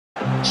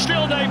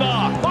Still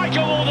Neymar, might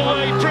go all the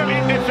way,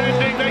 brilliant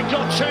defending, they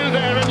got two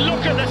there, and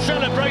look at the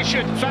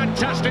celebration,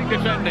 fantastic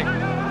defending.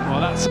 Well,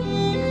 that's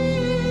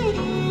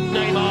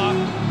Neymar,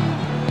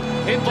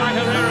 in by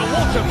Herrera,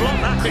 what a block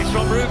that is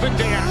from Ruben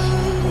Diaz.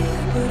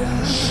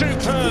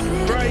 Superb,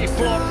 brave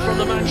block from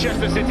the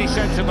Manchester City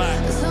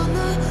centre-back.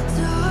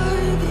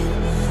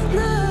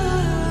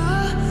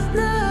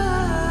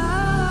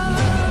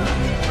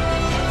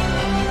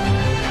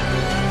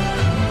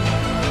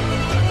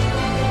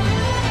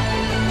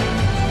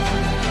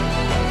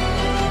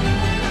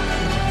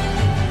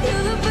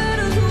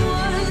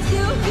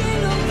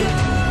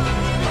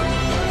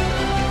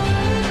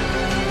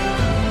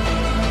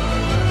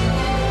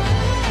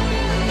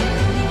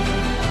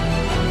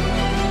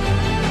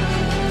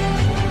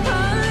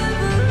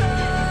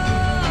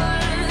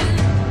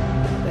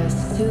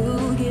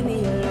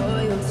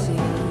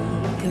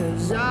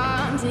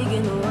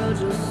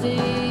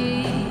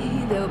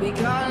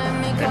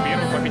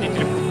 Первым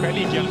победителем Кубка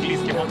Лиги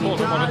английским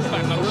футболом может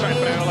стать, нарушать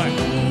правила.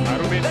 А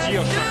Рубен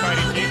бьет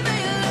шахарики.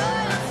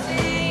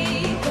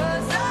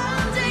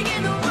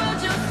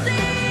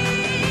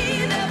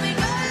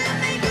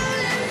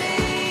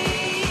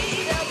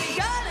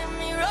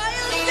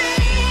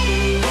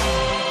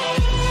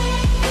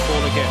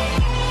 Ball again.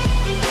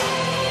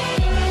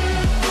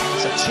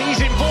 It's a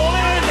teasing ball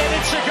in, and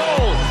it's a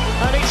goal.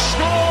 And it's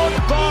scored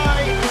by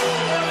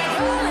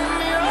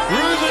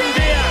Ruben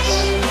Diaz.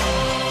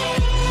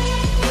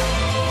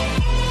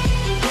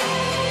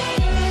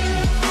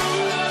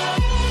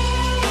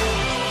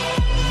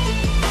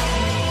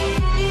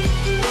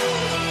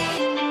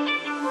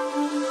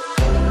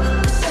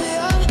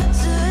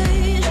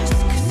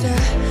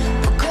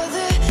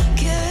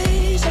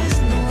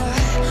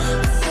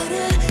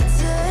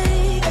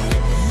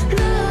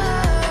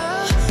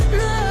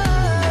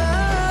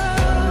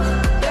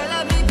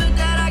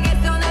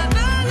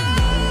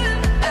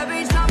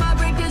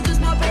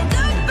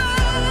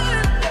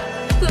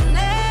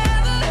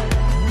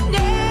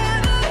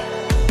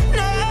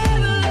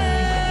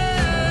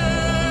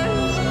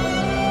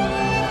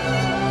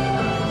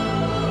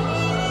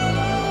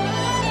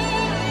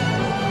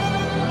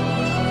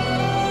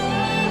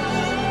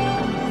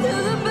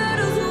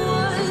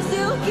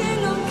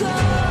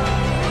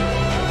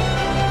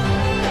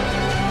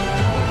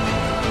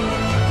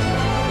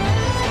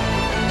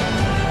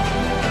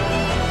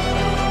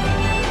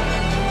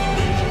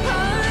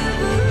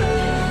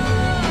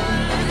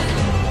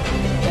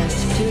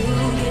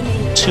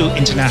 Two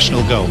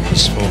international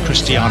goals for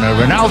Cristiano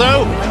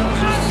Ronaldo.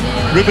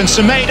 Ruben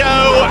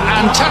Semedo,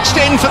 and touched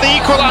in for the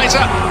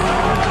equaliser.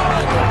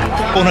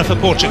 Corner for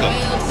Portugal.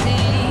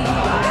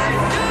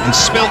 And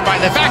spilt by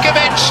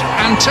Livakovic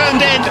and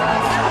turned in.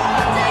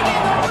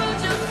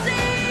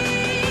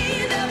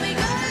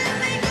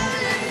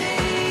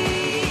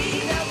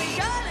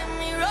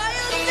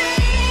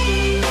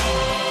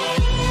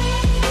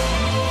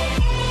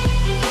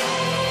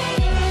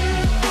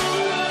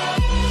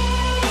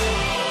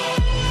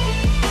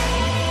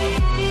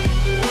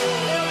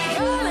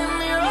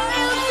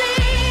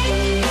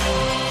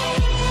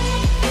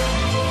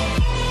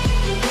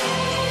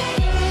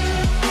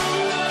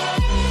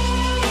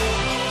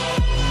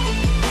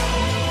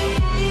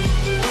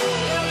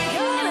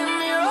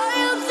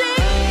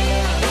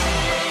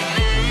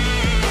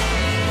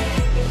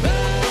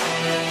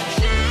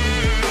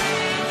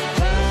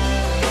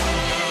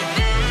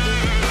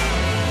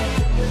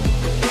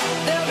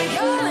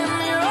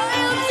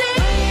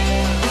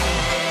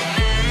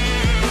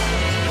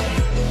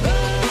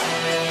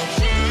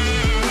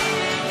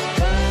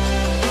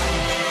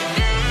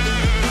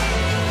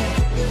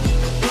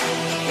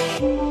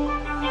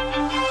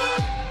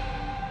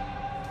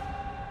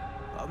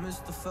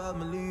 The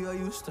family I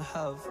used to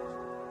have.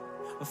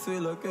 I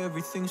feel like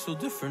everything's so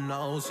different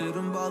now.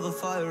 Sitting by the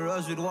fire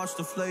as we'd watch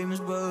the flames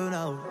burn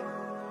out.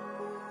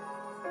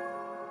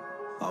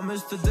 I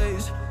miss the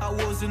days I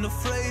wasn't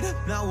afraid.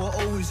 Now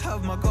I always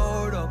have my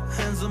guard up,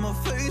 hands on my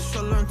face.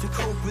 I learned to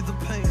cope with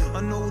the pain.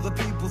 I know that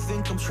people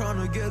think I'm trying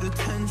to get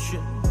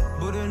attention,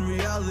 but in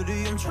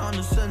reality I'm trying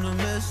to send a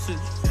message.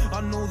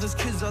 I know there's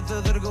kids out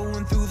there that are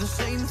going through the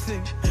same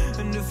thing,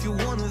 and if you're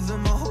one of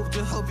them, I hope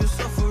to help your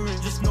suffering.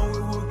 Just know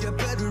it will get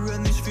better,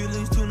 and these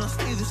feelings do not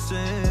stay the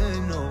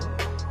same. No,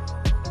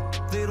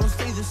 they don't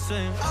stay the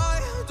same.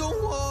 I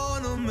don't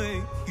wanna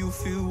make you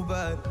feel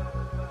bad,